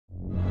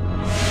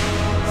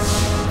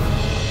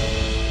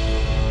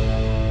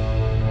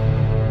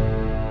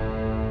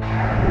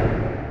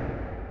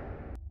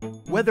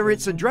Whether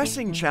it's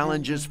addressing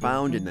challenges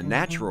found in the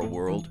natural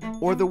world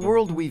or the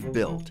world we've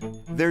built,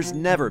 there's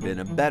never been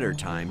a better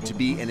time to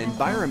be an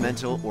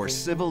environmental or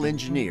civil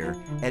engineer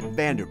at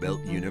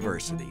Vanderbilt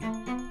University.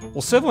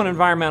 Well, civil and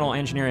environmental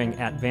engineering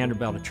at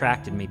Vanderbilt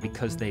attracted me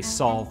because they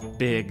solve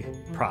big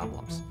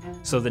problems.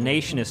 So the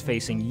nation is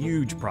facing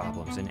huge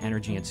problems in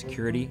energy and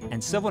security,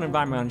 and civil and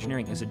environmental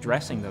engineering is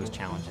addressing those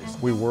challenges.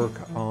 We work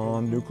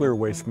on nuclear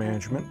waste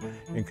management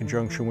in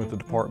conjunction with the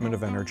Department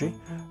of Energy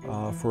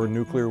for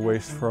nuclear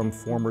waste from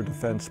former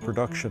defense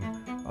production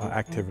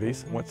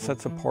activities. What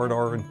sets apart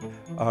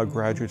our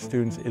graduate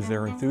students is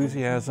their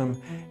enthusiasm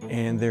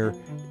and their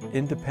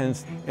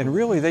independence, and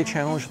really they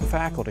challenge the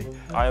faculty.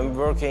 I am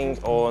working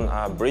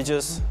on bridge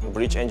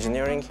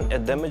engineering. A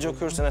damage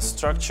occurs in a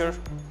structure.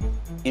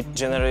 It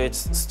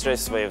generates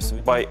stress waves.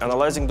 By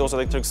analyzing those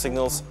electric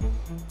signals,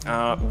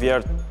 we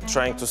are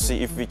trying to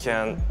see if we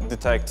can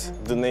detect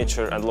the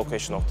nature and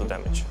location of the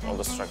damage on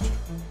the structure.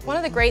 One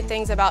of the great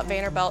things about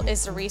Vanderbilt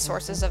is the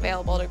resources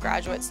available to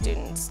graduate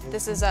students.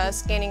 This is a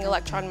scanning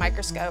electron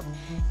microscope,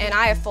 and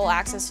I have full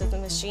access to the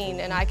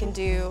machine, and I can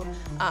do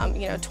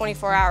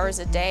 24 hours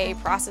a day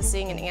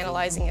processing and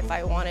analyzing if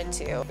I wanted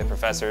to. The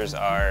professors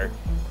are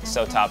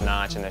so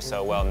top-notch and they're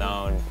so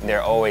well-known.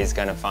 They're always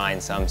going to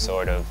find some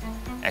sort of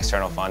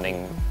external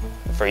funding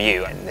for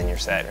you, and then you're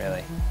set,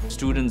 really.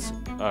 Students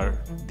are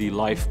the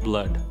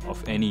lifeblood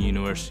of any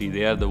university.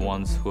 They are the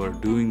ones who are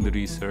doing the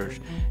research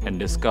and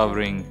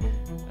discovering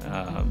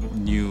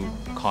new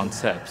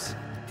concepts.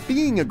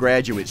 Being a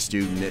graduate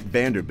student at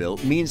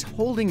Vanderbilt means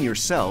holding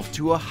yourself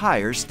to a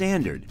higher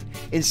standard,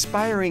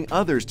 inspiring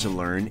others to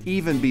learn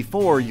even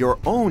before your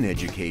own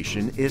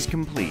education is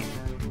complete.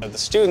 The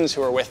students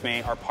who are with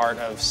me are part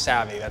of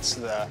SAVI. That's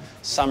the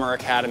Summer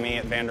Academy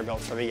at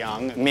Vanderbilt for the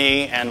Young.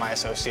 Me and my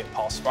associate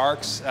Paul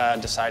Sparks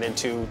decided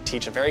to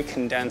teach a very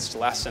condensed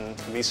lesson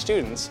to these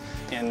students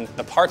in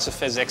the parts of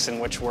physics in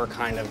which we're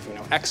kind of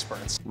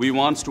experts. We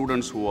want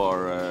students who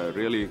are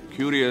really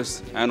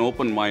curious and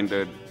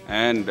open-minded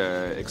and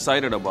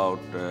excited about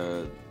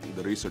the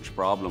research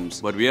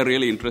problems, but we are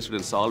really interested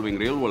in solving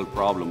real-world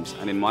problems.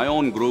 And in my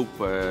own group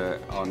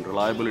on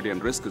reliability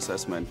and risk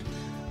assessment,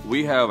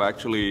 we have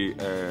actually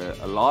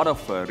a lot of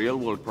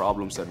real-world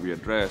problems that we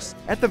address.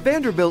 At the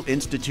Vanderbilt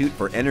Institute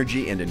for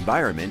Energy and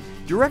Environment,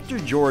 Director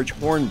George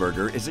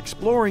Hornberger is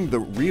exploring the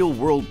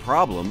real-world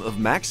problem of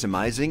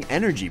maximizing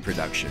energy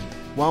production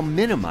while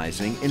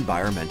minimizing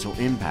environmental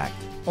impact.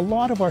 A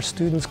lot of our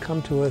students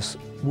come to us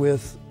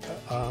with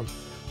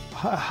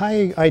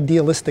high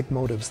idealistic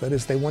motives. That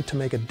is, they want to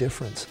make a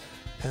difference.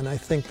 And I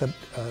think that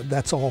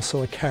that's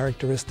also a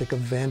characteristic of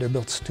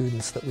Vanderbilt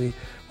students that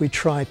we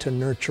try to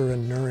nurture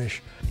and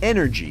nourish.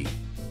 Energy,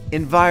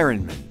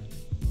 environment,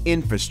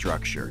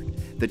 infrastructure.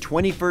 The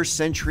 21st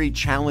century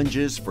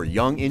challenges for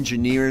young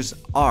engineers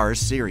are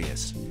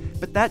serious.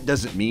 But that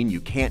doesn't mean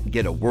you can't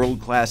get a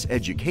world-class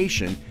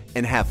education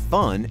and have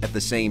fun at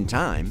the same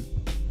time.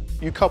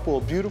 You couple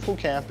a beautiful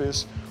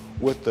campus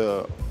with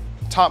the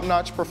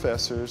top-notch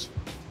professors,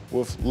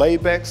 with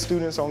laid-back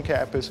students on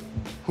campus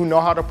who know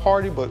how to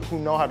party but who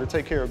know how to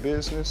take care of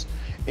business,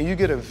 and you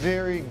get a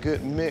very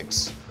good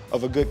mix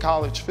of a good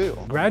college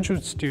feel.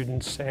 Graduate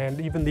students and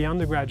even the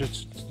undergraduate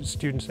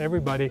students,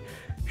 everybody,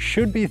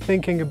 should be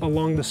thinking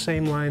along the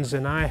same lines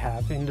than I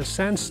have, in the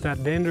sense that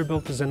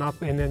Vanderbilt is in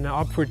an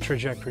upward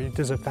trajectory. It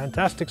is a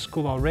fantastic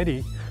school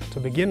already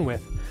to begin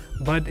with,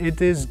 but it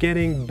is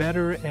getting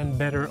better and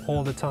better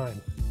all the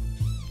time.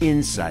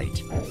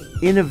 Insight,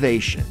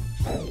 innovation,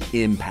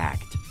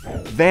 impact.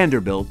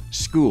 Vanderbilt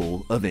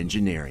School of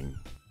Engineering.